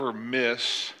ever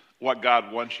miss what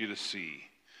God wants you to see?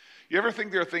 You ever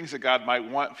think there are things that God might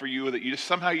want for you that you just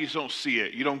somehow you just don't see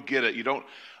it, you don't get it, you don't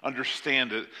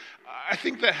understand it? I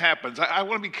think that happens. I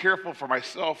want to be careful for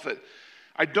myself that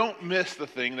I don't miss the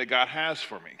thing that God has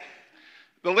for me.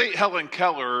 The late Helen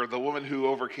Keller, the woman who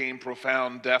overcame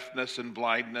profound deafness and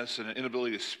blindness and an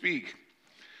inability to speak,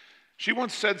 she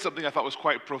once said something I thought was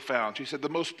quite profound. She said, "The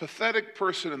most pathetic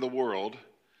person in the world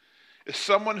is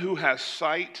someone who has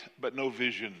sight but no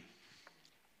vision."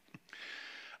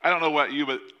 I don't know about you,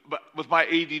 but with my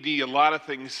ADD, a lot of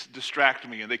things distract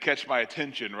me and they catch my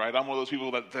attention, right? I'm one of those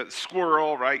people that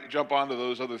squirrel, right? Jump onto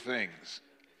those other things.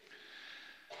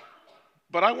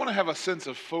 But I want to have a sense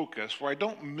of focus where I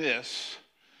don't miss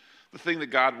the thing that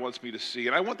God wants me to see.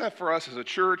 And I want that for us as a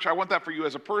church. I want that for you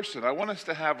as a person. I want us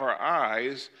to have our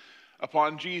eyes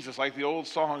upon Jesus. Like the old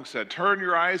song said, turn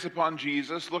your eyes upon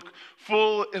Jesus, look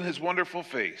full in his wonderful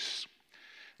face.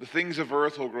 The things of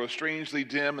earth will grow strangely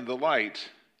dim in the light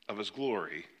of his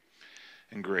glory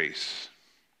and grace.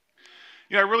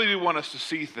 You know, I really do want us to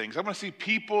see things. I want to see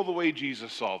people the way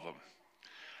Jesus saw them.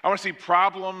 I want to see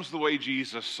problems the way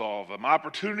Jesus saw them,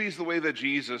 opportunities the way that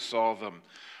Jesus saw them.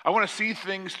 I want to see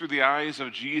things through the eyes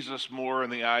of Jesus more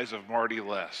and the eyes of Marty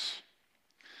less.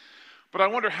 But I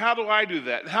wonder, how do I do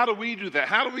that? How do we do that?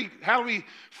 How do we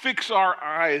fix our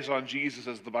eyes on Jesus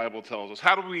as the Bible tells us?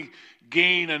 How do we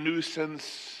gain a new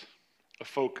sense of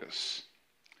focus?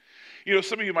 You know,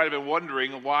 some of you might have been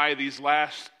wondering why these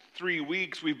last 3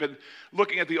 weeks we've been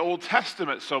looking at the Old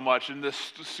Testament so much in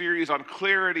this series on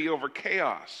clarity over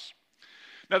chaos.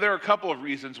 Now, there are a couple of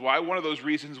reasons why. One of those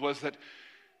reasons was that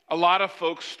a lot of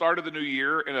folks started the new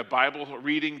year in a Bible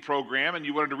reading program, and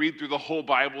you wanted to read through the whole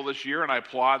Bible this year, and I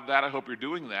applaud that. I hope you're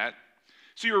doing that.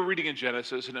 So you were reading in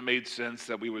Genesis, and it made sense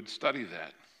that we would study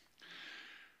that.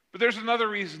 But there's another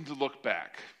reason to look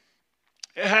back.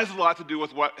 It has a lot to do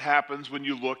with what happens when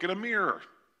you look in a mirror.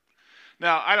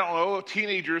 Now, I don't know,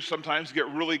 teenagers sometimes get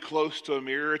really close to a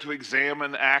mirror to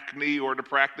examine acne or to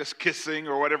practice kissing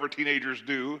or whatever teenagers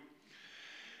do.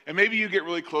 And maybe you get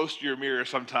really close to your mirror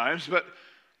sometimes, but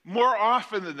more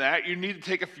often than that, you need to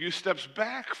take a few steps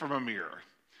back from a mirror.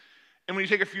 And when you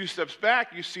take a few steps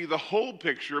back, you see the whole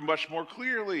picture much more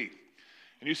clearly.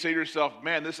 And you say to yourself,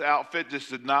 man, this outfit just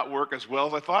did not work as well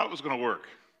as I thought it was going to work.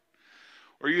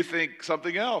 Or you think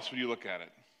something else when you look at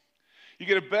it. You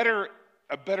get a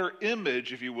better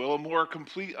image, if you will, a more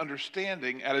complete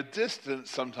understanding at a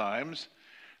distance sometimes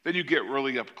than you get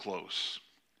really up close.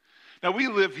 Now, we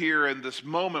live here in this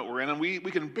moment we're in, and we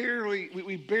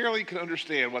barely can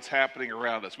understand what's happening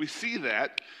around us. We see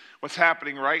that, what's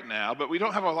happening right now, but we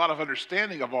don't have a lot of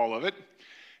understanding of all of it,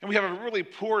 and we have a really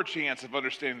poor chance of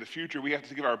understanding the future. We have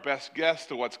to give our best guess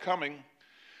to what's coming.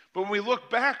 But when we look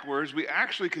backwards, we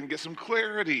actually can get some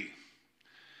clarity.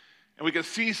 And we can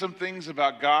see some things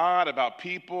about God, about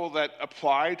people that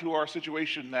apply to our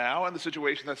situation now and the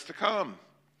situation that's to come.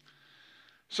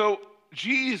 So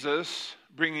Jesus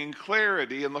bringing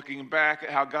clarity and looking back at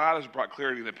how God has brought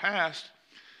clarity in the past,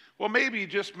 well, maybe,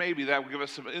 just maybe, that will give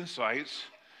us some insights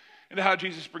into how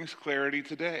Jesus brings clarity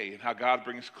today and how God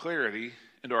brings clarity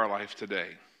into our life today.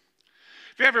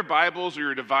 If you have your Bibles or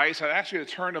your device, I'd ask you to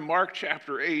turn to Mark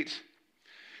chapter 8.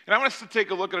 And I want us to take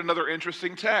a look at another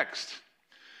interesting text.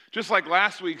 Just like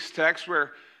last week's text,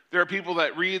 where there are people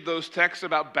that read those texts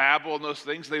about Babel and those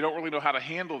things, they don't really know how to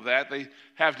handle that. They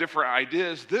have different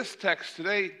ideas. This text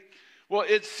today, well,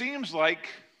 it seems like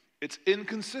it's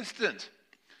inconsistent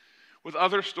with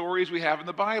other stories we have in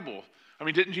the Bible. I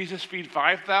mean, didn't Jesus feed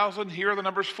 5,000? Here are the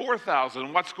numbers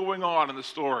 4,000. What's going on in the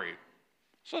story?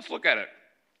 So let's look at it.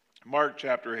 Mark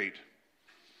chapter 8.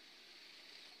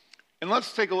 And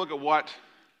let's take a look at what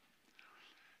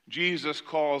Jesus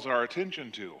calls our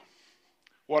attention to,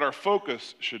 what our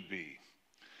focus should be.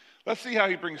 Let's see how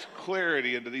he brings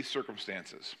clarity into these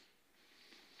circumstances.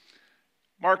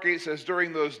 Mark 8 says,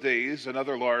 during those days,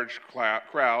 another large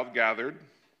crowd gathered.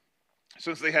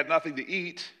 Since they had nothing to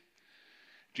eat,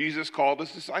 Jesus called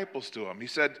his disciples to him. He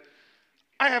said,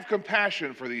 I have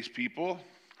compassion for these people.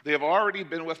 They have already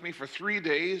been with me for 3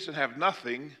 days and have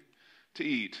nothing to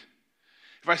eat.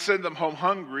 If I send them home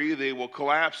hungry, they will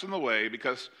collapse in the way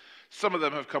because some of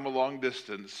them have come a long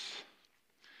distance.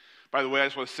 By the way, I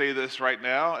just want to say this right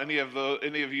now. Any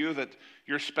of you that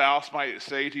your spouse might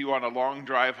say to you on a long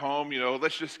drive home,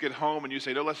 let's just get home, and you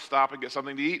say, no, let's stop and get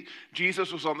something to eat.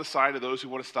 Jesus was on the side of those who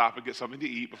want to stop and get something to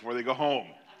eat before they go home.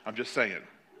 I'm just saying.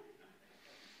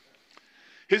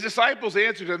 His disciples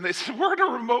answered him. They said, we're in a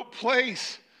remote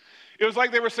place. It was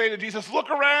like they were saying to Jesus, look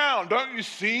around. Don't you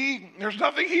see? There's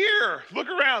nothing here. Look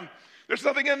around. There's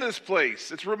nothing in this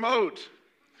place. It's remote.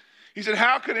 He said,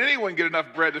 how can anyone get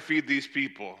enough bread to feed these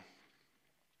people?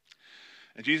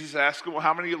 And Jesus asked them, well,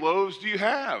 how many loaves do you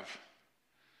have?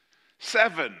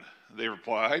 7, they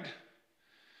replied.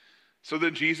 So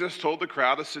then Jesus told the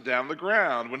crowd to sit down on the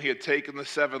ground. When he had taken the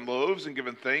 7 loaves and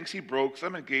given thanks, he broke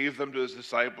them and gave them to his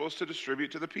disciples to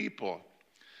distribute to the people.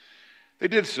 They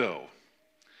did so.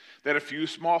 They had a few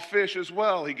small fish as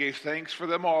well. He gave thanks for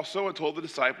them also and told the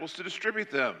disciples to distribute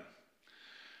them.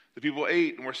 The people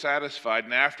ate and were satisfied,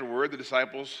 and afterward the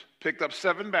disciples picked up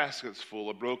 7 baskets full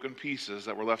of broken pieces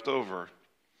that were left over.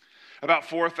 About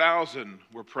 4,000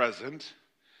 were present.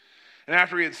 And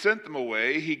after he had sent them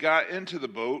away, he got into the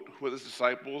boat with his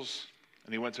disciples,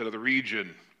 and he went to another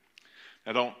region.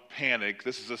 Now don't panic.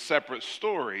 This is a separate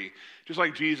story. Just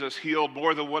like Jesus healed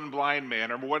more than one blind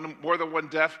man or more than one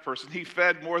deaf person, he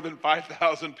fed more than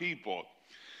 5,000 people.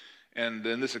 And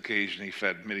on this occasion, he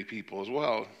fed many people as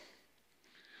well.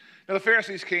 Now the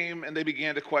Pharisees came and they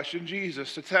began to question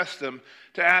Jesus, to test him,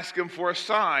 to ask him for a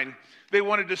sign. They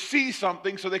wanted to see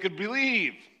something so they could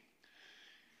believe.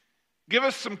 Give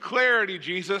us some clarity,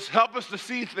 Jesus. Help us to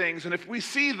see things, and if we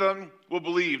see them, we'll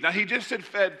believe. Now, he just had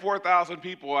fed 4,000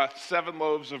 people with 7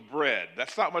 loaves of bread.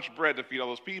 That's not much bread to feed all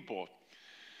those people.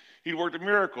 He worked a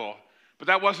miracle, but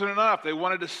that wasn't enough. They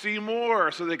wanted to see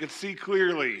more so they could see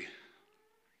clearly.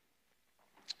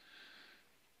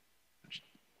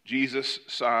 Jesus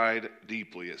sighed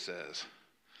deeply, it says.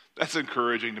 That's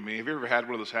encouraging to me. Have you ever had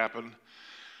one of those happen?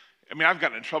 I mean, I've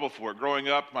gotten in trouble for it. Growing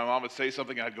up, my mom would say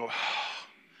something, and I'd go,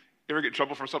 You ever get in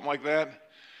trouble for something like that?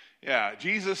 Yeah,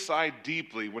 Jesus sighed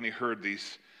deeply when he heard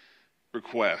these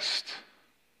requests.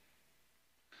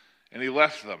 And he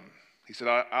left them. He said,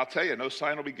 I'll tell you, no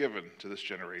sign will be given to this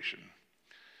generation.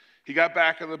 He got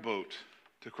back in the boat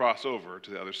to cross over to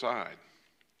the other side.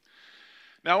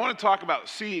 Now, I want to talk about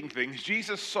seeing things.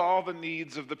 Jesus saw the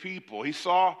needs of the people. He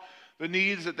saw the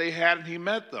needs that they had, and he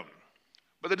met them.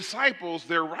 But the disciples,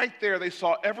 they're right there. They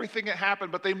saw everything that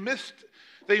happened, but they missed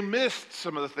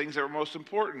some of the things that were most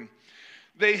important.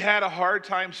 They had a hard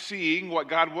time seeing what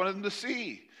God wanted them to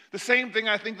see. The same thing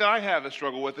I think that I have a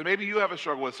struggle with, and maybe you have a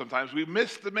struggle with sometimes. We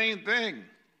miss the main thing.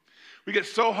 We get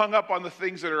so hung up on the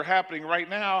things that are happening right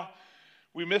now,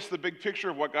 we miss the big picture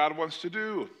of what God wants to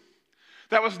do.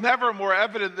 That was never more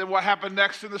evident than what happened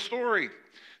next in the story.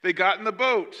 They got in the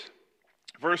boat.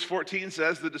 Verse 14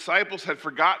 says the disciples had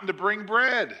forgotten to bring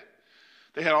bread.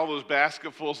 They had all those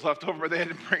basketfuls left over, but they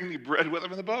didn't bring any bread with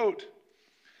them in the boat.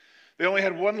 They only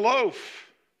had 1 loaf.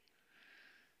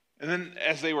 And then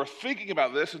as they were thinking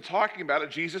about this and talking about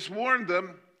it, Jesus warned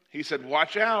them. He said,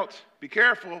 watch out, be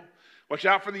careful. Watch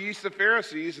out for the yeast of the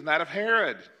Pharisees and that of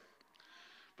Herod.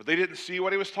 But they didn't see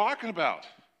what he was talking about.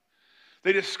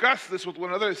 They discussed this with one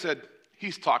another. They said,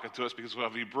 he's talking to us because we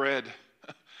don't have any bread.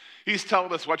 He's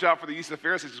telling us, watch out for the yeast of the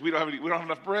Pharisees because we don't have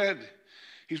enough bread.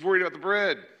 He's worried about the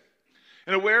bread.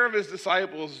 And aware of his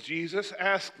disciples, Jesus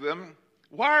asked them,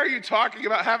 why are you talking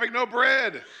about having no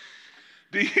bread?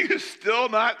 Do you still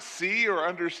not see or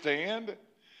understand?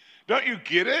 Don't you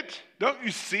get it? Don't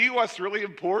you see what's really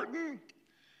important?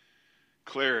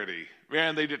 Clarity.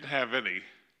 Man, they didn't have any.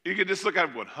 You can just look at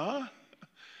them going, huh?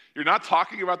 You're not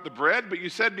talking about the bread, but you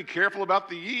said be careful about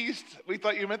the yeast. We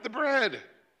thought you meant the bread.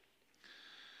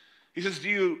 He says, do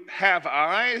you have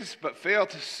eyes but fail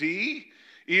to see?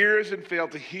 Ears and fail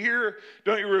to hear?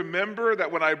 Don't you remember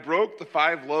that when I broke the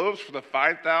 5 loaves for the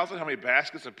 5,000, how many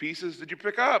baskets of pieces did you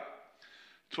pick up?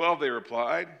 12, they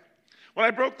replied. When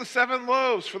I broke the 7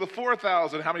 loaves for the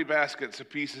 4,000, how many baskets of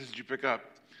pieces did you pick up?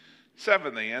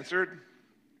 7, they answered.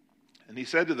 And he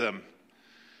said to them,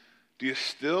 do you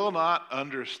still not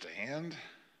understand?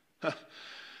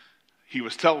 He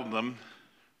was telling them,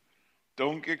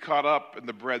 don't get caught up in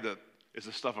the bread that is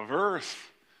the stuff of earth.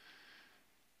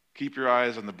 Keep your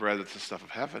eyes on the bread that's the stuff of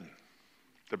heaven,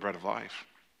 the bread of life.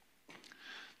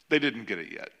 They didn't get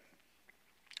it yet.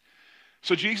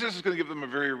 So Jesus is going to give them a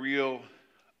very real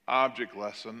object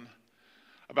lesson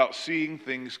about seeing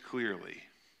things clearly.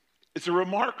 It's a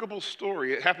remarkable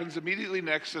story. It happens immediately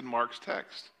next in Mark's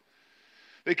text.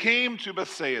 They came to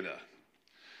Bethsaida.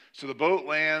 So the boat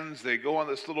lands. They go on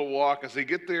this little walk. As they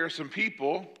get there, some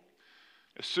people,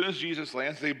 as soon as Jesus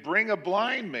lands, they bring a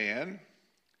blind man,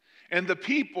 and the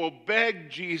people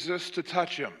beg Jesus to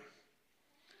touch him.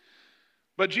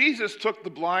 But Jesus took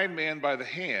the blind man by the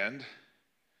hand,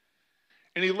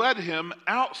 and he led him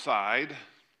outside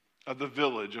of the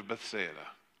village of Bethsaida.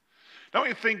 Now,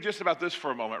 you think just about this for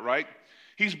a moment, right?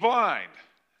 He's blind.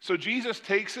 So Jesus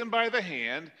takes him by the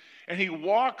hand, and he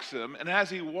walks him. And as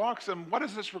he walks him, what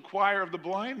does this require of the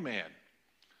blind man?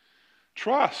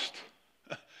 Trust.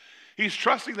 He's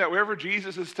trusting that wherever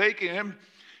Jesus is taking him,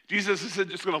 Jesus isn't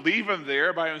just going to leave him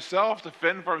there by himself to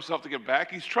fend for himself to get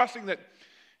back. He's trusting that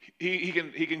he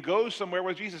can go somewhere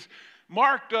with Jesus.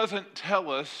 Mark doesn't tell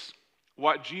us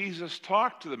what Jesus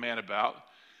talked to the man about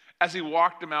as he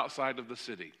walked him outside of the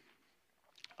city.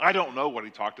 I don't know what he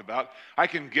talked about. I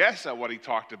can guess at what he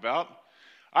talked about.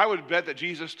 I would bet that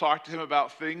Jesus talked to him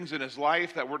about things in his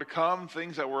life that were to come,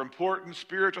 things that were important,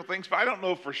 spiritual things, but I don't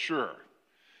know for sure.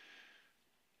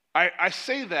 I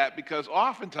say that because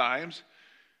oftentimes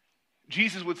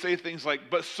Jesus would say things like,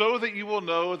 but so that you will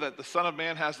know that the Son of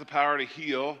Man has the power to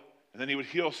heal, and then he would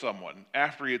heal someone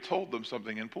after he had told them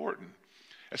something important.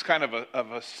 It's kind of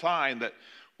a sign that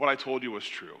what I told you was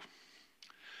true.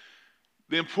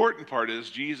 The important part is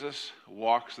Jesus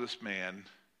walks this man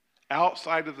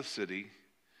outside of the city,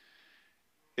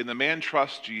 and the man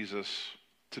trusts Jesus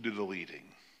to do the leading.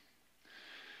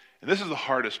 And this is the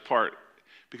hardest part,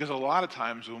 because a lot of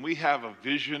times when we have a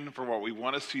vision for what we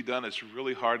want to see done, it's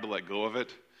really hard to let go of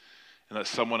it and let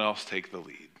someone else take the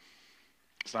lead.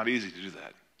 It's not easy to do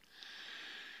that,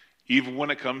 even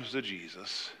when it comes to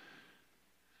Jesus.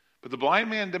 But the blind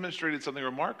man demonstrated something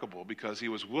remarkable because he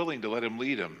was willing to let him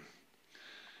lead him.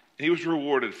 And he was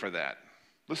rewarded for that.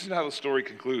 Listen to how the story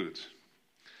concludes.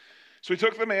 So he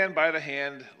took the man by the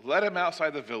hand, led him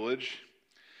outside the village,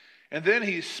 and then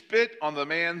he spit on the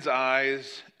man's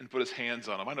eyes and put his hands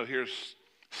on him. I know, here's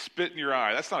spit in your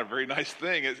eye. That's not a very nice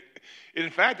thing. In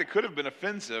fact, it could have been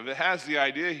offensive. It has the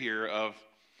idea here of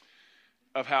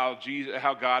how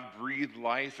God breathed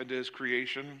life into his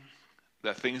creation,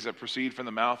 that things that proceed from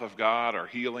the mouth of God are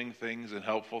healing things and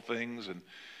helpful things. And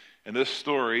in this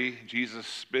story, Jesus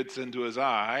spits into his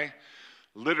eye.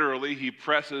 Literally, he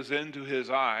presses into his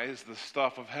eyes the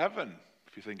stuff of heaven,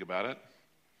 if you think about it.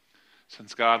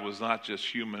 Since God was not just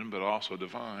human, but also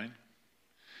divine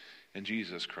in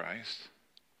Jesus Christ.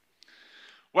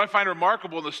 What I find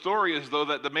remarkable in the story is, though,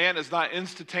 that the man is not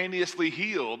instantaneously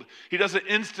healed. He doesn't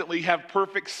instantly have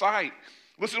perfect sight.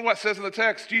 Listen to what it says in the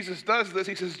text. Jesus does this.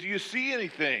 He says, do you see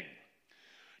anything?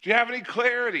 Do you have any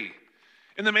clarity?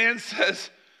 And the man says,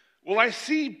 well, I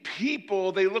see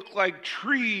people. They look like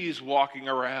trees walking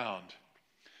around.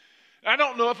 I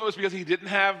don't know if it was because he didn't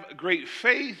have great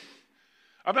faith.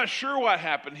 I'm not sure what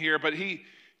happened here, but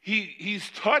he's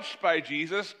touched by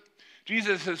Jesus.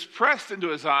 Jesus has pressed into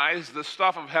his eyes the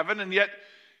stuff of heaven, and yet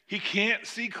he can't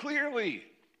see clearly.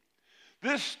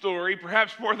 This story,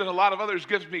 perhaps more than a lot of others,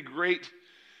 gives me great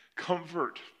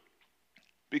comfort,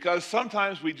 because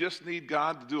sometimes we just need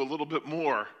God to do a little bit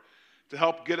more to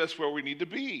help get us where we need to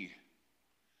be.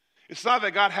 It's not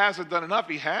that God hasn't done enough.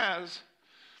 He has.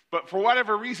 But for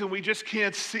whatever reason, we just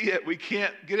can't see it. We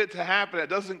can't get it to happen. It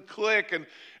doesn't click.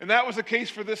 And that was the case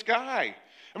for this guy.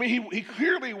 I mean, he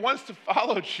clearly wants to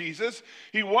follow Jesus.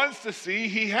 He wants to see.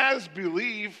 He has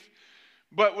belief.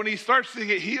 But when he starts to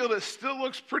get healed, it still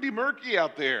looks pretty murky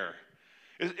out there.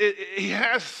 He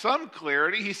has some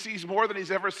clarity. He sees more than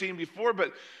he's ever seen before,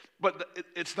 but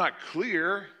it's not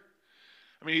clear.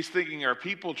 I mean, he's thinking, are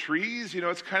people trees? You know,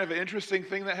 it's kind of an interesting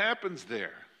thing that happens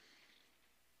there.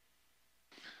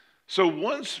 So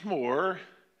once more,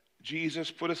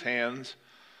 Jesus put his hands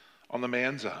on the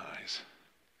man's eyes.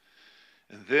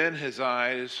 And then his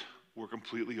eyes were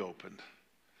completely opened.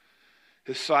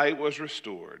 His sight was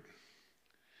restored.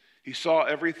 He saw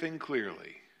everything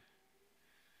clearly.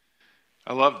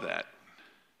 I love that.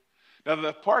 Now,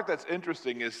 the part that's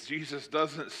interesting is Jesus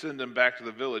doesn't send him back to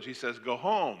the village. He says, go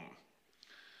home.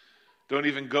 Don't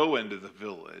even go into the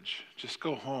village. Just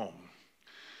go home.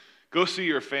 Go see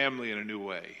your family in a new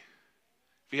way.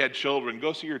 If you had children,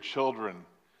 go see your children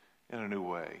in a new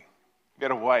way. If you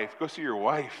got a wife, go see your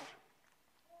wife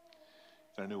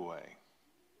in a new way.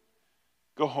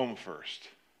 Go home first.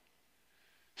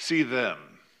 See them,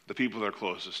 the people that are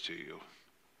closest to you.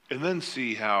 And then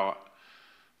see how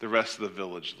the rest of the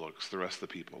village looks, the rest of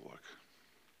the people look.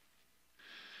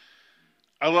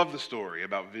 I love the story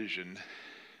about vision.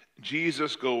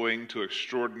 Jesus going to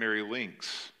extraordinary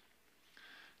lengths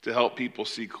to help people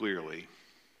see clearly.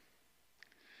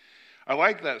 I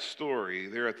like that story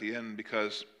there at the end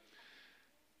because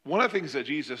one of the things that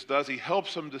Jesus does, he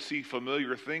helps them to see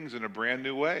familiar things in a brand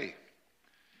new way.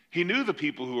 He knew the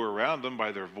people who were around him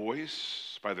by their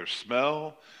voice, by their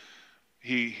smell.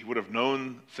 He would have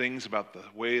known things about the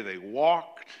way they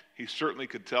walked. He certainly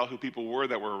could tell who people were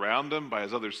that were around him by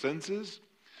his other senses.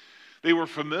 They were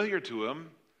familiar to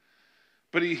him,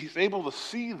 but he's able to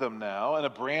see them now in a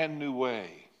brand new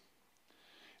way.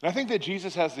 And I think that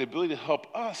Jesus has the ability to help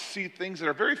us see things that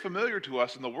are very familiar to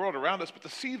us in the world around us, but to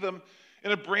see them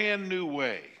in a brand new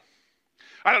way.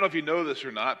 I don't know if you know this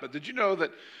or not, but did you know that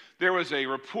there was a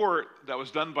report that was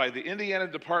done by the Indiana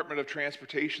Department of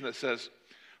Transportation that says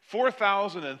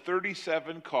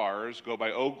 4,037 cars go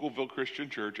by Ogleville Christian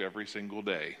Church every single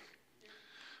day.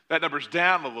 That number's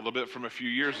down a little bit from a few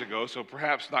years ago, so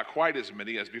perhaps not quite as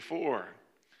many as before.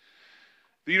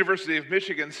 The University of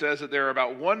Michigan says that there are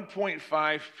about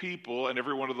 1.5 people in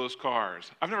every one of those cars.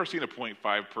 I've never seen a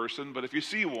 0.5 person, but if you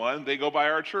see one, they go by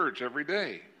our church every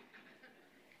day.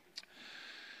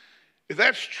 If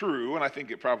that's true, and I think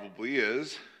it probably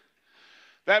is,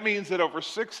 that means that over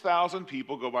 6,000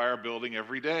 people go by our building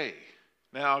every day.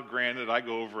 Now, granted, I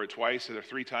go over it twice or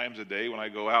 3 times a day when I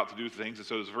go out to do things, and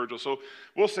so does Virgil. So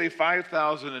we'll say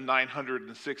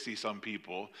 5,960 some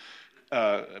people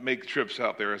make trips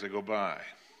out there as they go by.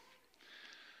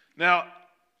 Now,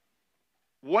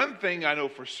 one thing I know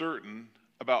for certain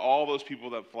about all those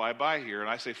people that fly by here, and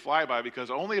I say fly by because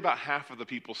only about half of the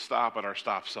people stop at our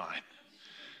stop sign.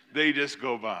 They just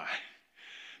go by.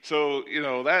 So,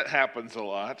 that happens a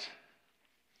lot.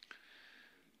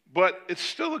 But it's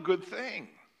still a good thing.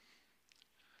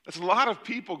 There's a lot of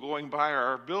people going by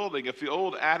our building. If the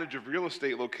old adage of real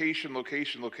estate, location,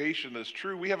 location, location is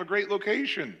true, we have a great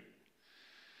location.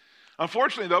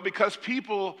 Unfortunately, though, because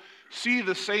people see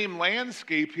the same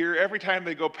landscape here every time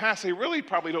they go past, they really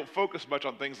probably don't focus much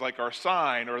on things like our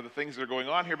sign or the things that are going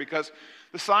on here, because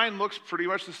the sign looks pretty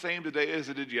much the same today as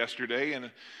it did yesterday,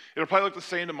 and it'll probably look the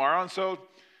same tomorrow. And so,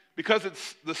 because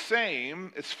it's the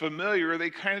same, it's familiar, they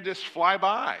kind of just fly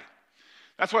by.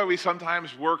 That's why we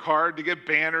sometimes work hard to get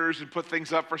banners and put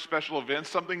things up for special events,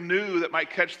 something new that might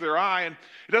catch their eye, and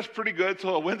it does pretty good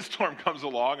until a windstorm comes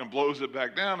along and blows it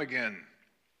back down again.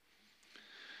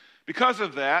 Because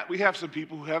of that, we have some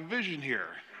people who have vision here.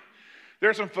 There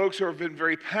are some folks who have been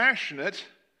very passionate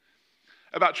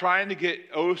about trying to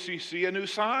get OCC a new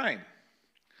sign.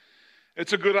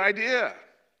 It's a good idea.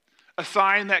 A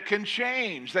sign that can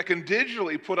change, that can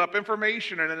digitally put up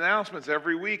information and announcements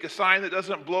every week, a sign that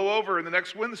doesn't blow over in the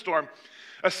next windstorm,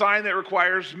 a sign that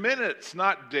requires minutes,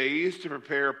 not days, to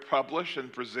prepare, publish,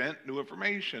 and present new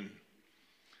information.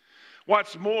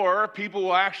 What's more, people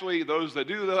will actually, those that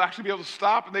do, they'll actually be able to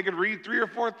stop and they can read 3 or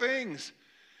 4 things.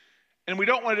 And we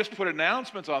don't want to just put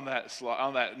announcements on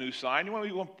that new sign.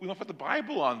 We want to put the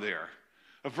Bible on there,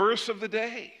 a verse of the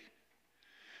day.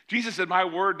 Jesus said, "My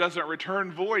word doesn't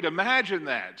return void." Imagine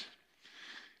that.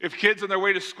 If kids on their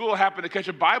way to school happen to catch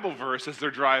a Bible verse as they're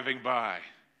driving by,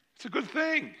 it's a good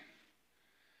thing.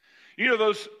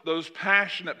 Those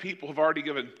passionate people have already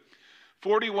given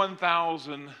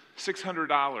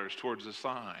 $41,600 towards the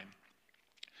sign.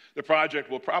 The project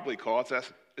will probably cost,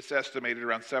 it's estimated,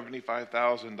 around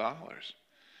 $75,000.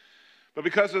 But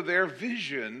because of their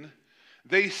vision,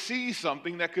 they see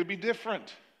something that could be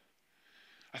different.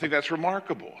 I think that's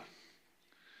remarkable.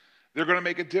 They're going to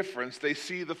make a difference. They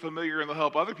see the familiar and they'll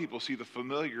help other people see the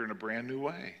familiar in a brand new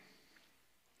way.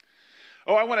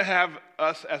 I want to have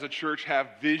us as a church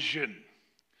have vision.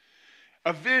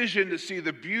 A vision to see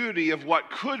the beauty of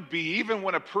what could be, even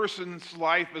when a person's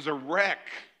life is a wreck,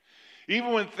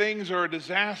 even when things are a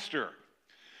disaster.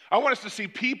 I want us to see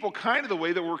people kind of the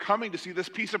way that we're coming to see this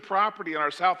piece of property in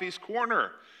our southeast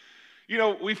corner.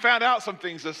 We found out some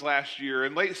things this last year.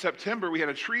 In late September, we had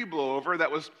a tree blow over that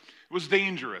was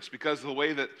dangerous because of the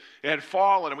way that it had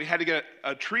fallen, and we had to get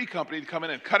a tree company to come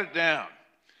in and cut it down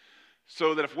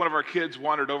so that if one of our kids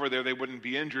wandered over there, they wouldn't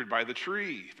be injured by the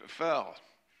tree if it fell.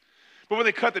 But when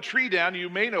they cut the tree down, you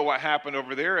may know what happened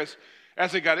over there.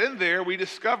 As they got in there, we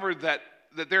discovered that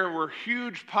there were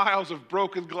huge piles of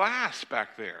broken glass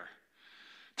back there.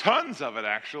 Tons of it,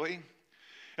 actually.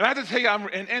 And I have to tell you,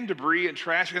 and debris and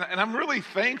trash, and I'm really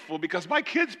thankful because my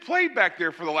kids played back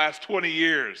there for the last 20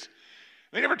 years.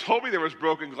 They never told me there was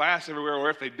broken glass everywhere, or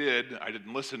if they did, I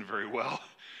didn't listen very well.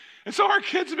 And so our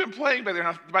kids have been playing back there.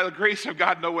 Now, by the grace of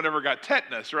God, no one ever got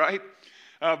tetanus, right?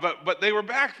 But they were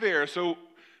back there, so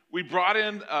we brought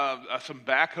in some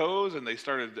backhoes, and they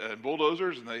started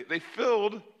bulldozers, and they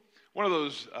filled one of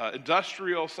those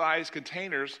industrial-sized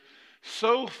containers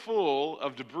so full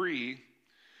of debris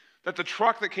that the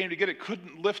truck that came to get it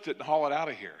couldn't lift it and haul it out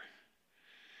of here.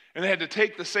 And they had to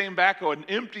take the same backhoe and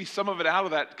empty some of it out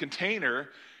of that container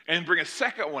and bring a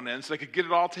second one in so they could get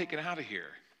it all taken out of here.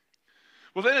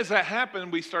 Well, then as that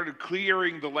happened, we started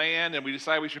clearing the land, and we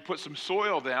decided we should put some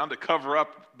soil down to cover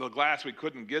up the glass we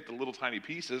couldn't get, the little tiny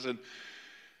pieces. And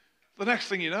the next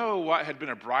thing you know, what had been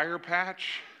a briar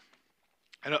patch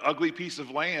and an ugly piece of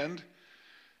land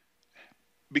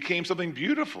became something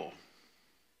beautiful.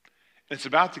 And it's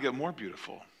about to get more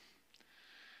beautiful.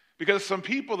 Because some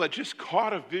people that just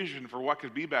caught a vision for what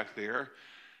could be back there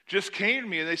just came to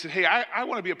me and they said, "Hey, I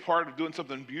want to be a part of doing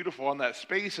something beautiful on that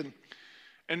space."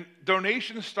 And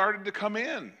donations started to come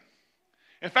in.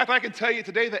 In fact, I can tell you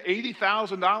today that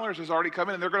 $80,000 has already come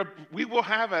in, and we will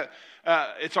have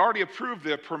it's already approved.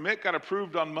 The permit got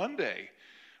approved on Monday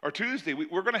or Tuesday.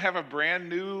 We're going to have a brand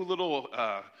new little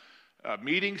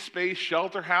meeting space,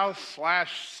 shelter house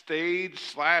 / stage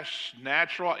 /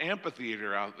 natural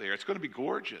amphitheater out there. It's going to be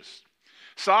gorgeous.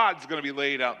 Sod's going to be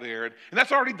laid out there. And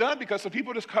that's already done because some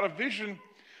people just caught a vision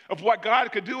of what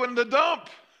God could do in the dump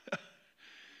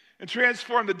and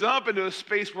transform the dump into a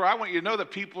space where I want you to know that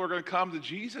people are going to come to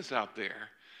Jesus out there.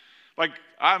 Like,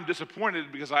 I'm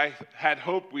disappointed because I had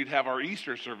hoped we'd have our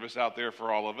Easter service out there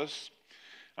for all of us.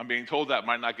 I'm being told that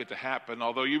might not get to happen.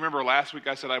 Although you remember last week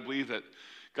I said I believe that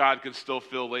God can still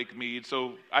fill Lake Mead.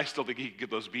 So I still think he can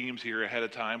get those beams here ahead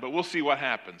of time. But we'll see what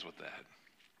happens with that.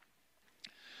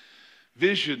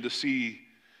 Vision to see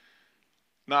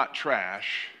not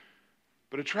trash,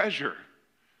 but a treasure,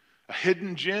 a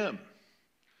hidden gem.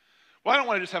 Well, I don't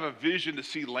want to just have a vision to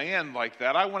see land like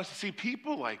that. I want us to see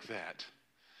people like that.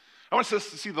 I want us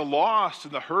to see the lost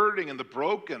and the hurting and the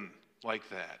broken like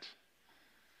that.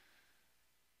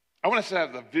 I want us to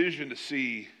have the vision to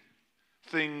see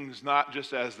things not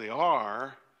just as they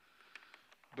are,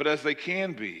 but as they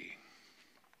can be.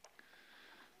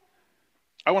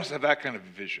 I want us to have that kind of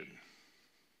vision.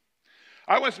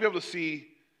 I want us to be able to see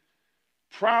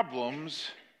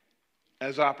problems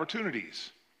as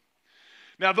opportunities.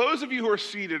 Now, those of you who are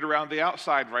seated around the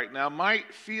outside right now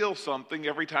might feel something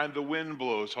every time the wind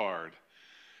blows hard,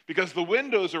 because the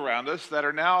windows around us that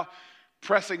are now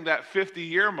pressing that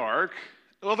 50-year mark,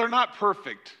 well, they're not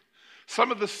perfect.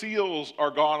 Some of the seals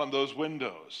are gone on those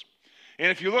windows.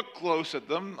 And if you look close at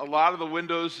them, a lot of the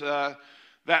windows,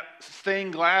 that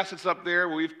stained glass that's up there,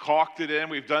 we've caulked it in.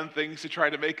 We've done things to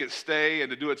try to make it stay and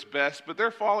to do its best, but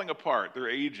they're falling apart. They're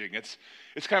aging. It's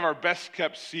kind of our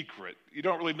best-kept secret. You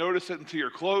don't really notice it until you're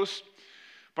close.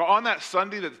 But on that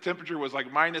Sunday that the temperature was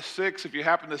like -6, if you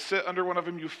happened to sit under one of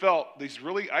them, you felt these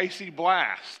really icy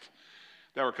blasts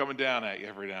that were coming down at you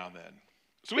every now and then.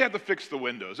 So we have to fix the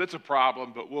windows. It's a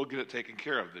problem, but we'll get it taken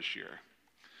care of this year.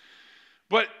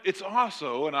 But it's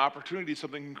also an opportunity,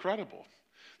 something incredible.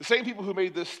 The same people who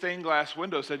made this stained glass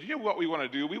window said, you know what we want to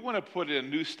do? We want to put in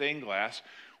new stained glass.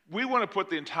 We want to put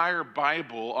the entire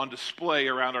Bible on display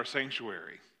around our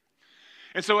sanctuary.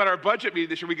 And so at our budget meeting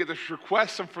this year, we get this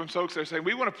request from folks that are saying,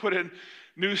 we want to put in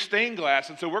new stained glass.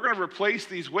 And so we're going to replace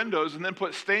these windows and then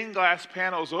put stained glass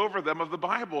panels over them of the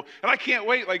Bible. And I can't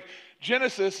wait. Like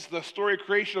Genesis, the story of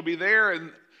creation will be there,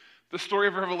 and the story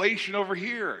of Revelation over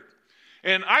here.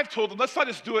 And I've told them, let's not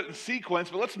just do it in sequence,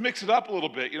 but let's mix it up a little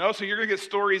bit, so you're going to get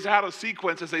stories out of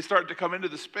sequence as they start to come into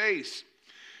the space.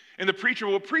 And the preacher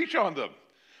will preach on them.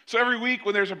 So every week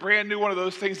when there's a brand new one of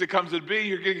those things that comes to be,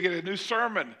 you're going to get a new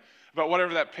sermon about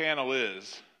whatever that panel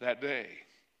is that day.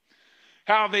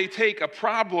 How they take a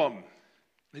problem,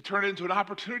 they turn it into an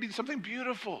opportunity, something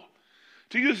beautiful,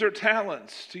 to use their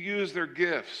talents, to use their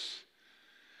gifts.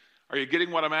 Are you getting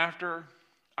what I'm after?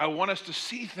 I want us to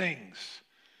see things,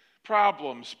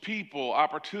 problems, people,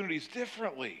 opportunities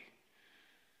differently.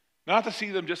 Not to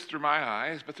see them just through my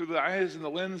eyes, but through the eyes and the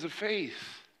lens of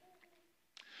faith.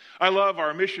 I love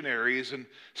our missionaries, and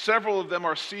several of them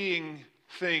are seeing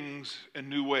things in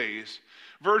new ways.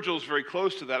 Virgil's very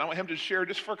close to that. I want him to share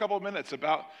just for a couple of minutes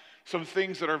about some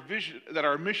things that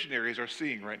our missionaries are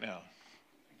seeing right now.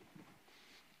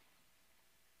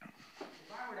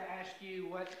 If I were to ask you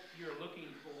what you're looking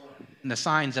for in the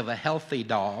signs of a healthy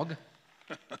dog,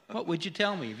 what would you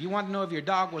tell me? If you want to know if your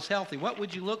dog was healthy, what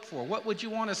would you look for? What would you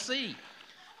want to see?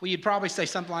 Well, you'd probably say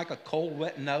something like a cold,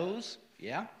 wet nose.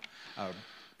 Yeah. A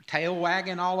tail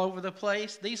wagging all over the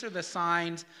place. These are the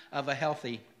signs of a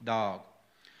healthy dog.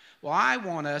 Well, I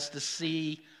want us to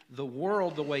see the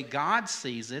world the way God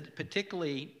sees it,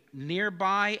 particularly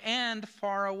nearby and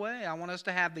far away. I want us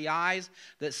to have the eyes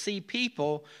that see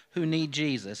people who need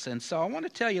Jesus. And so I want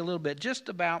to tell you a little bit just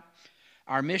about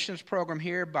our missions program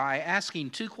here by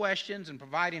asking 2 questions and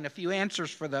providing a few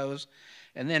answers for those,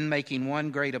 and then making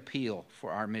one great appeal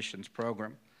for our missions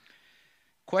program.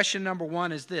 Question number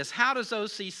 1 is this: how does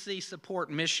OCC support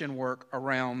mission work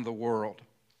around the world?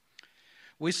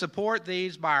 We support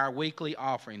these by our weekly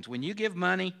offerings. When you give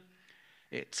money,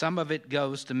 some of it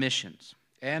goes to missions,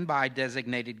 and by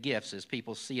designated gifts as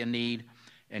people see a need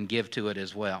and give to it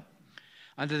as well.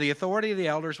 Under the authority of the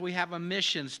elders, we have a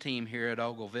missions team here at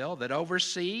Ogleville that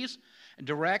oversees and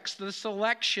directs the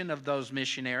selection of those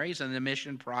missionaries and the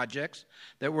mission projects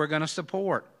that we're going to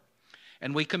support.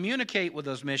 And we communicate with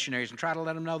those missionaries and try to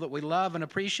let them know that we love and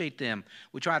appreciate them.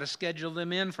 We try to schedule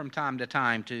them in from time to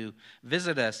time to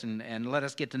visit us and let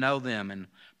us get to know them and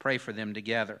pray for them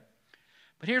together.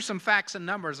 But here's some facts and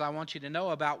numbers I want you to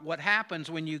know about what happens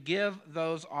when you give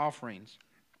those offerings.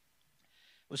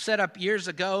 was set up years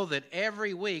ago that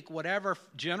every week, whatever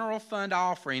general fund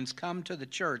offerings come to the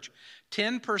church,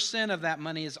 10% of that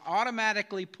money is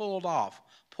automatically pulled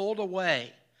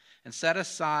away, and set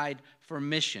aside for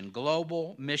mission,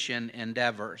 global mission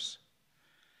endeavors.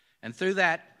 And through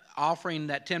that offering,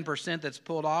 that 10% that's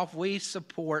pulled off, we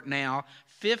support now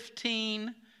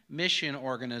 15 mission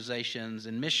organizations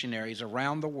and missionaries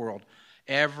around the world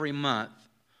every month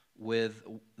with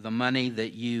the money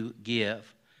that you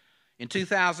give. In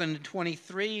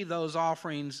 2023, those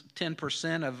offerings,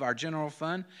 10% of our general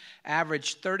fund,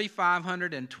 averaged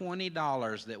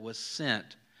 $3,520 that was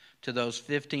sent to those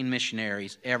 15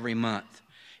 missionaries every month.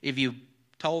 If you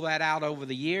toll that out over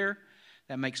the year,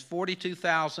 that makes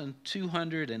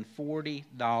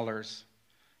 $42,240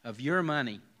 of your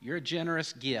money, your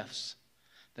generous gifts,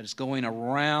 that is going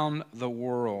around the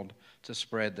world to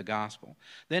spread the gospel.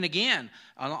 Then again,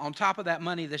 on top of that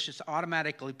money that's just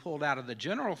automatically pulled out of the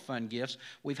general fund gifts,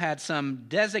 we've had some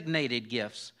designated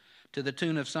gifts to the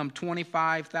tune of some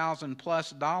 $25,000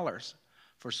 plus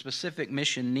for specific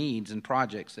mission needs and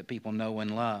projects that people know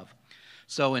and love.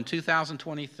 So in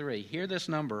 2023, hear this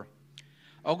number,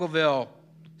 Ogleville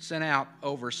sent out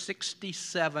over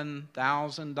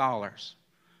 $67,000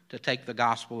 to take the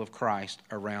gospel of Christ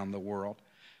around the world.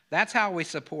 That's how we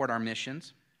support our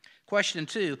missions. Question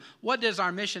 2, what does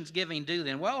our missions giving do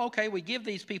then? Well, okay, we give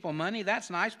these people money, that's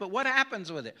nice, but what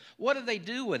happens with it? What do they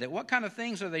do with it? What kind of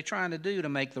things are they trying to do to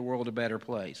make the world a better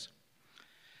place?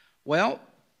 Well,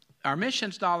 our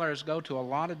missions dollars go to a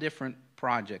lot of different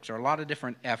projects or a lot of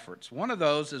different efforts. One of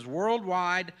those is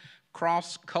worldwide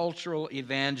cross-cultural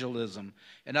evangelism.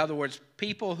 In other words,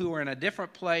 people who are in a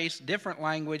different place, different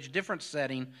language, different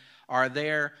setting are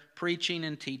there preaching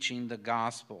and teaching the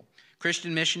gospel.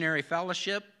 Christian Missionary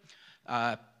Fellowship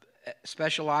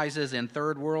specializes in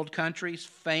third world countries.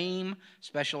 FAME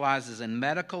specializes in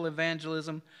medical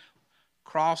evangelism.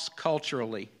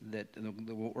 Cross-culturally, that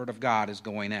the Word of God is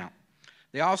going out.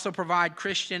 They also provide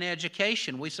Christian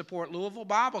education. We support Louisville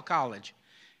Bible College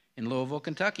in Louisville,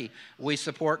 Kentucky. We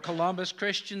support Columbus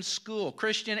Christian School.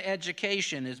 Christian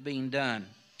education is being done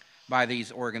by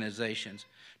these organizations.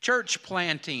 Church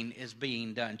planting is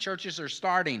being done. Churches are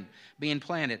being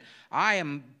planted. I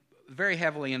am very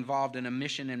heavily involved in a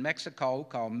mission in Mexico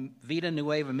called Vida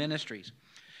Nueva Ministries.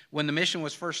 When the mission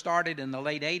was first started in the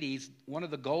late 80s, one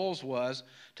of the goals was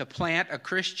to plant a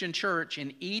Christian church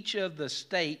in each of the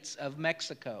states of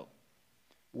Mexico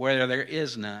where there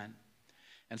is none.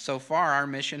 And so far, our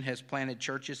mission has planted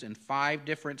churches in 5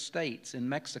 different states in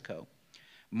Mexico.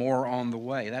 More on the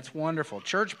way. That's wonderful.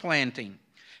 Church planting.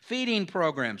 Feeding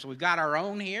programs. We've got our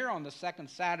own here on the second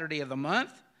Saturday of the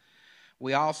month.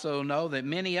 We also know that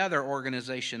many other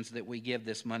organizations that we give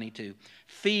this money to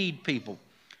feed people,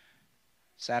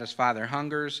 satisfy their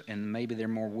hungers, and maybe they're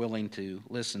more willing to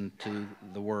listen to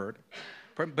the word.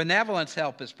 Benevolence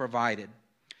help is provided.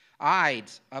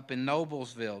 IDES up in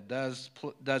Noblesville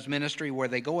does ministry where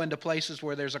they go into places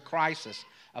where there's a crisis,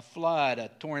 a flood, a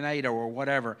tornado, or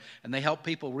whatever, and they help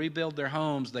people rebuild their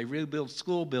homes, they rebuild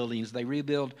school buildings, they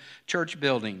rebuild church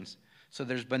buildings. So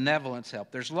there's benevolence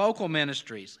help. There's local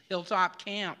ministries, Hilltop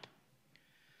Camp,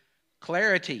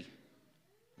 Clarity,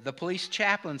 the police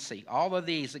chaplaincy, all of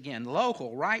these, again,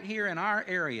 local, right here in our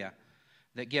area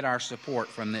that get our support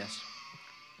from this.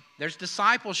 There's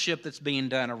discipleship that's being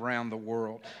done around the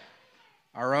world.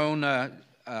 Our own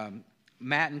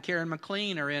Matt and Karen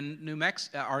McLean are in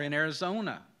are in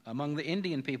Arizona among the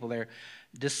Indian people there,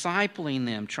 discipling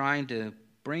them, trying to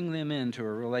bring them into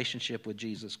a relationship with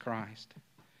Jesus Christ.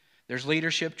 There's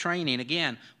leadership training.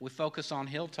 Again, we focus on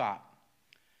Hilltop.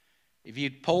 If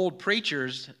you polled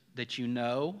preachers that you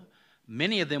know,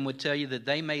 many of them would tell you that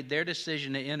they made their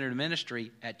decision to enter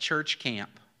ministry at church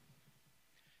camp.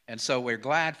 And so we're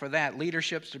glad for that.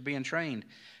 Leaderships are being trained.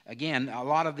 Again, a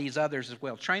lot of these others as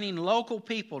well. Training local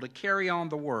people to carry on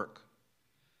the work.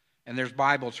 And there's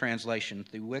Bible translation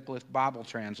through Wycliffe Bible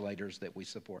translators that we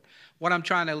support. What I'm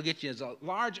trying to get you is a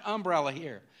large umbrella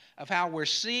here of how we're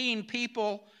seeing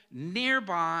people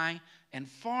nearby and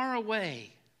far away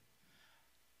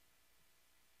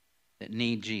that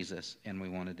need Jesus, and we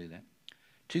want to do that.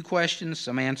 2 questions,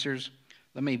 some answers.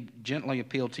 Let me gently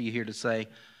appeal to you here to say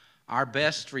our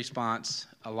best response,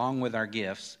 along with our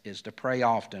gifts, is to pray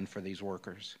often for these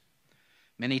workers.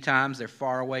 Many times they're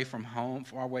far away from home,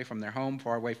 far away from their home,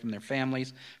 far away from their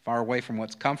families, far away from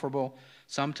what's comfortable.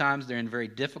 Sometimes they're in very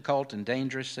difficult and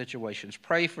dangerous situations.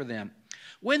 Pray for them.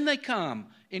 When they come,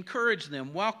 encourage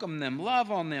them, welcome them,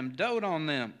 love on them, dote on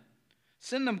them.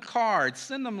 Send them cards,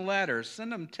 send them letters,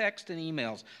 send them text and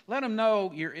emails. Let them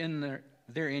know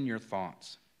they're in your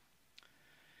thoughts.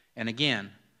 And again,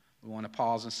 we want to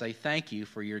pause and say thank you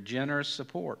for your generous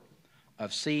support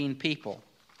of seeing people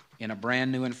in a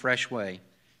brand new and fresh way,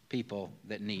 people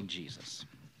that need Jesus.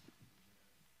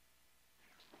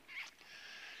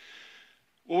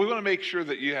 Well, we want to make sure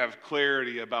that you have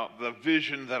clarity about the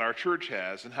vision that our church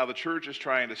has and how the church is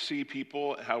trying to see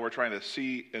people, how we're trying to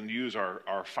see and use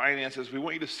our finances. We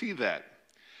want you to see that.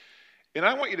 And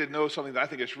I want you to know something that I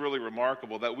think is really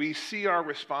remarkable, that we see our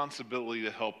responsibility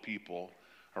to help people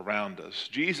around us.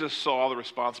 Jesus saw the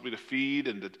responsibility to feed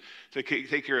and to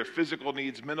take care of physical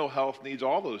needs, mental health needs,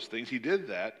 all those things. He did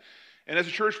that. And as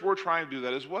a church, we're trying to do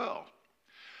that as well.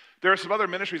 There are some other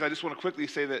ministries I just want to quickly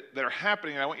say that are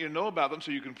happening, and I want you to know about them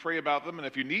so you can pray about them, and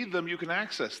if you need them, you can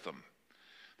access them.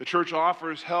 The church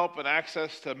offers help and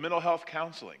access to mental health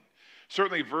counseling.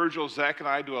 Certainly, Virgil, Zach, and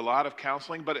I do a lot of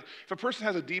counseling, but if a person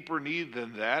has a deeper need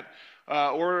than that,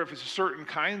 or if it's certain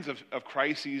kinds of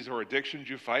crises or addictions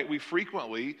you fight, we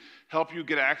frequently help you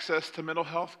get access to mental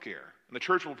health care. And the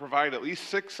church will provide at least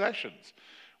 6 sessions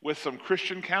with some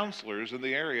Christian counselors in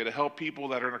the area to help people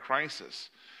that are in a crisis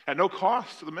at no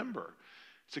cost to the member.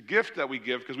 It's a gift that we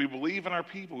give because we believe in our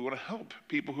people. We want to help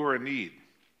people who are in need.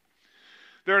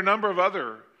 There are a number of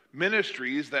other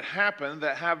ministries that happen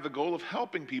that have the goal of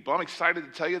helping people. I'm excited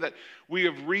to tell you that we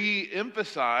have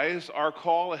re-emphasized our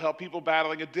call to help people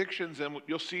battling addictions, and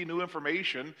you'll see new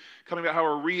information coming about how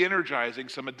we're re-energizing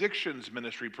some addictions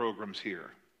ministry programs here.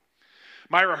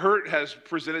 Myra Hurt has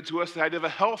presented to us the idea of a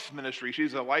health ministry.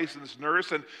 She's a licensed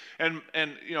nurse, and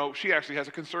you know, she actually has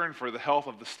a concern for the health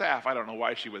of the staff. I don't know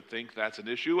why she would think that's an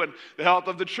issue, and the health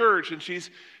of the church, and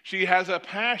she has a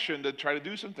passion to try to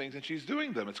do some things, and she's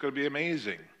doing them. It's going to be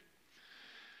amazing.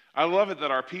 I love it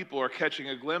that our people are catching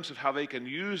a glimpse of how they can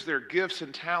use their gifts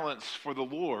and talents for the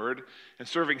Lord and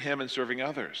serving Him and serving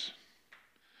others.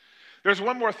 There's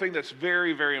one more thing that's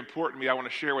very, very important to me I want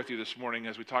to share with you this morning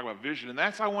as we talk about vision, and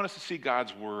that's I want us to see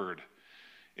God's Word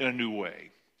in a new way.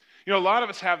 You know, a lot of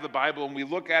us have the Bible, and we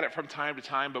look at it from time to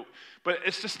time, but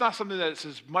it's just not something that's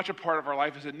as much a part of our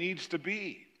life as it needs to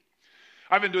be.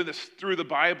 I've been doing this through the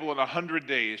Bible in 100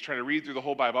 days, trying to read through the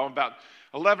whole Bible. I'm about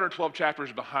 11 or 12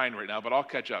 chapters behind right now, but I'll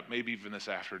catch up, maybe even this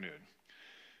afternoon.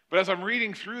 But as I'm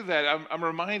reading through that, I'm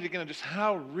reminded again of just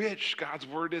how rich God's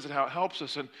Word is and how it helps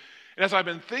us. And as I've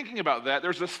been thinking about that,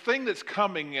 there's this thing that's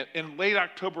coming in late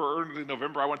October or early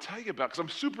November I want to tell you about because I'm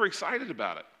super excited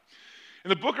about it. In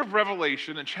the book of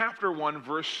Revelation, in chapter 1,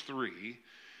 verse 3,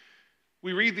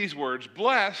 we read these words,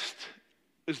 "Blessed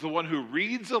is the one who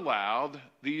reads aloud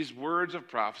these words of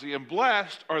prophecy, and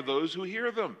blessed are those who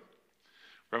hear them."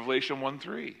 Revelation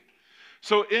 1:3.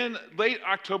 So in late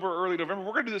October, early November,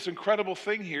 we're going to do this incredible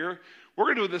thing here. We're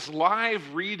going to do this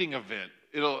live reading event.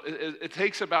 It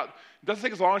doesn't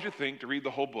take as long as you think to read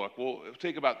the whole book. It'll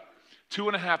take about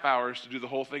 2.5 hours to do the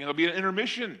whole thing. It'll be an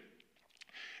intermission.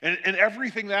 And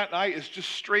everything that night is just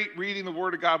straight reading the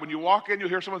Word of God. When you walk in, you'll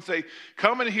hear someone say,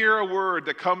 "Come and hear a word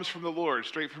that comes from the Lord,"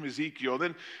 straight from Ezekiel. And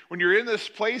then when you're in this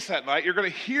place that night, you're going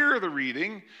to hear the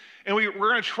reading. And we're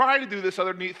going to try to do this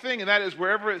other neat thing, and that is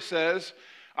wherever it says,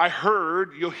 "I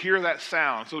heard," you'll hear that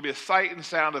sound. So it'll be a sight and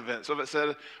sound event. So if it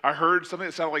said, "I heard something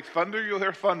that sounded like thunder," you'll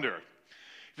hear thunder.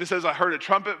 If it says, "I heard a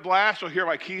trumpet blast," you'll hear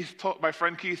my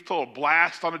friend Keith told,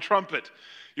 blast on a trumpet.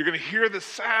 You're going to hear the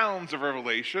sounds of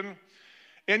Revelation,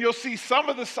 and you'll see some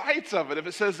of the sights of it. If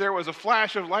it says there was a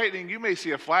flash of lightning, you may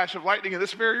see a flash of lightning in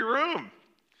this very room.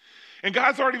 And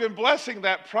God's already been blessing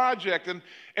that project, and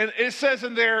it says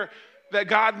in there that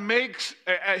God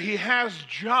He has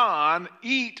John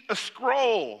eat a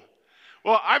scroll.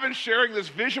 Well, I've been sharing this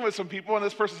vision with some people, and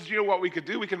this person says, "You know what we could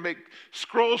do? We can make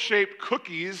scroll-shaped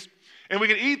cookies, and we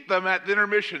can eat them at the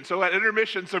intermission." So at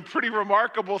intermission, some pretty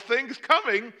remarkable things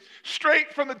coming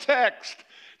straight from the text.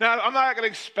 Now, I'm not going to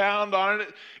expound on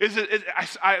it.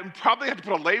 I probably have to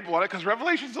put a label on it because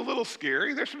Revelation's a little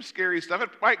scary. There's some scary stuff.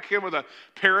 It might come with a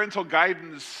parental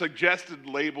guidance suggested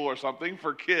label or something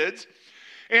for kids.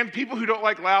 And people who don't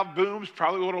like loud booms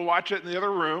probably want to watch it in the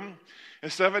other room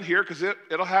instead of it here because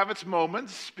it'll have its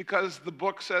moments because the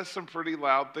book says some pretty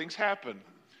loud things happen.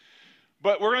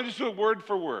 But we're going to just do it word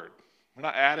for word. We're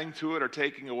not adding to it or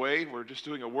taking away. We're just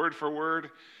doing it word for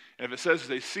word. And if it says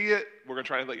they see it, we're going to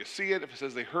try to let you see it. If it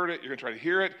says they heard it, you're going to try to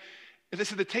hear it. If they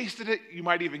said they tasted it, you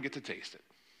might even get to taste it.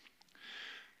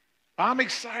 I'm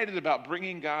excited about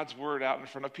bringing God's Word out in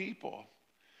front of people.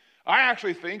 I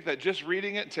actually think that just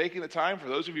reading it and taking the time, for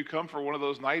those of you who come for one of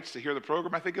those nights to hear the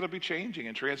program, I think it'll be changing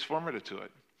and transformative to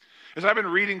it. As I've been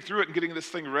reading through it and getting this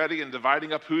thing ready and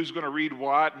dividing up who's going to read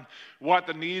what and what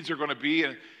the needs are going to be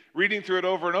and reading through it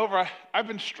over and over, I've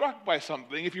been struck by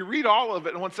something. If you read all of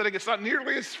it in one sitting, it's not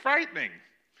nearly as frightening.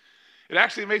 It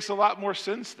actually makes a lot more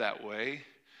sense that way.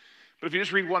 But if you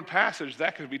just read one passage,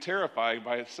 that can be terrifying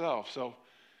by itself. So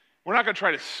we're not going to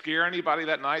try to scare anybody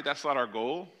that night. That's not our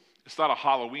goal. It's not a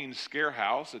Halloween scare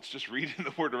house. It's just reading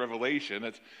the word of Revelation.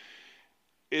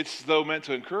 It's though meant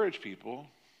to encourage people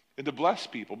and to bless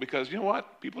people, because you know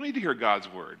what? People need to hear God's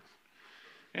word.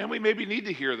 And we maybe need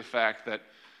to hear the fact that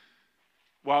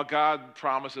while God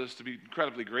promises to be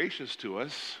incredibly gracious to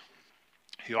us,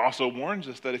 he also warns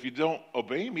us that if you don't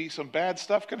obey me, some bad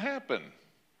stuff can happen.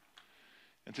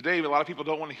 And today, a lot of people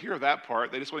don't want to hear that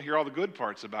part. They just want to hear all the good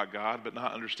parts about God, but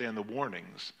not understand the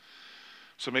warnings.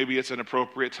 So maybe it's an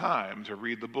appropriate time to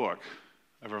read the book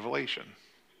of Revelation.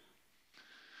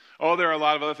 Oh, there are a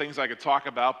lot of other things I could talk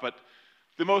about, but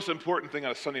the most important thing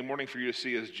on a Sunday morning for you to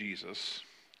see is Jesus.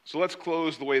 So let's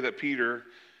close the way that Peter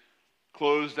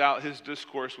closed out his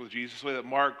discourse with Jesus, the way that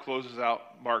Mark closes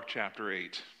out Mark chapter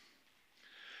 8.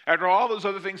 After all those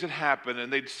other things had happened,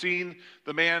 and they'd seen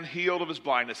the man healed of his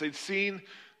blindness, they'd seen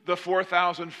the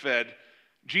 4,000 fed,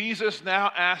 Jesus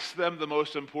now asks them the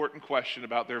most important question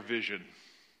about their vision.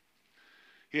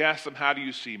 He asks them, how do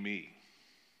you see me?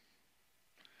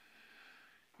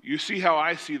 You see how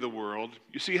I see the world.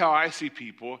 You see how I see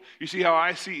people. You see how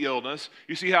I see illness.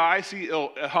 You see how I see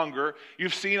hunger.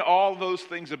 You've seen all those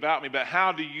things about me, but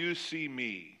how do you see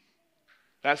me?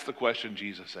 That's the question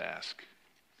Jesus asked.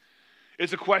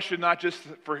 It's a question not just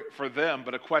for them,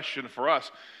 but a question for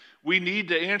us. We need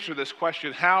to answer this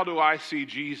question, how do I see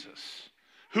Jesus?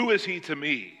 Who is he to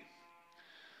me?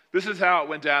 This is how it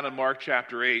went down in Mark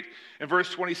chapter 8. In verse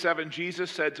 27,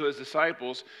 Jesus said to his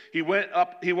disciples, he went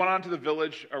on to the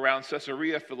village around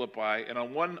Caesarea Philippi, and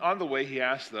on the way he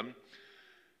asked them,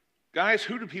 guys,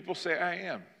 who do people say I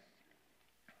am?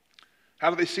 How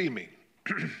do they see me?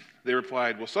 They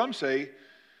replied, well, some say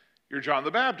you're John the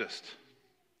Baptist.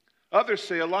 Others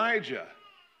say Elijah.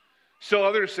 Still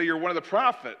others say you're one of the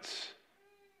prophets.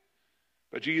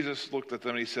 But Jesus looked at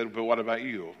them and he said, but what about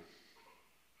you?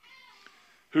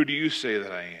 Who do you say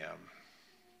that I am?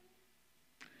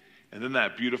 And then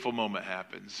that beautiful moment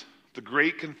happens. The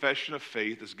great confession of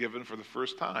faith is given for the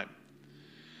first time.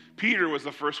 Peter was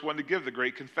the first one to give the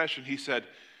great confession. He said,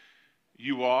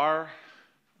 you are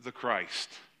the Christ.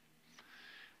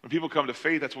 When people come to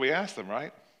faith, that's what we ask them,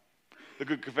 right? The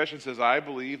good confession says, I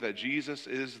believe that Jesus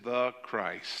is the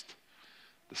Christ,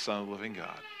 the Son of the living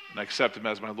God, and I accept him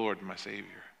as my Lord and my Savior.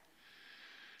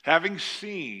 Having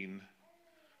seen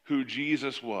who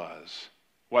Jesus was,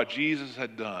 what Jesus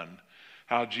had done,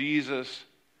 how Jesus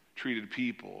treated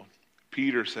people,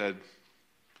 Peter said,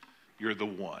 you're the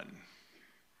one.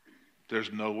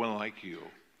 There's no one like you.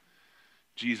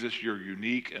 Jesus, you're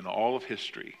unique in all of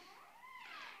history.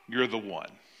 You're the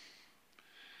one.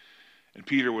 And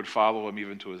Peter would follow him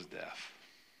even to his death.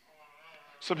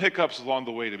 Some hiccups along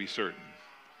the way to be certain,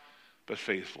 but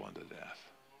faithful unto death.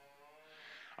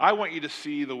 I want you to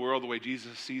see the world the way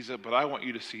Jesus sees it, but I want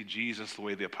you to see Jesus the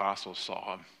way the apostles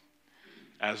saw him,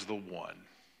 as the one.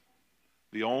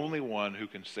 The only one who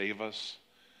can save us.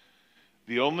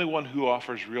 The only one who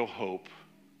offers real hope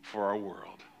for our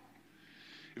world.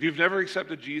 If you've never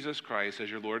accepted Jesus Christ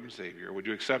as your Lord and Savior, would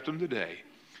you accept him today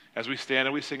as we stand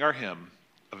and we sing our hymn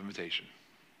of invitation?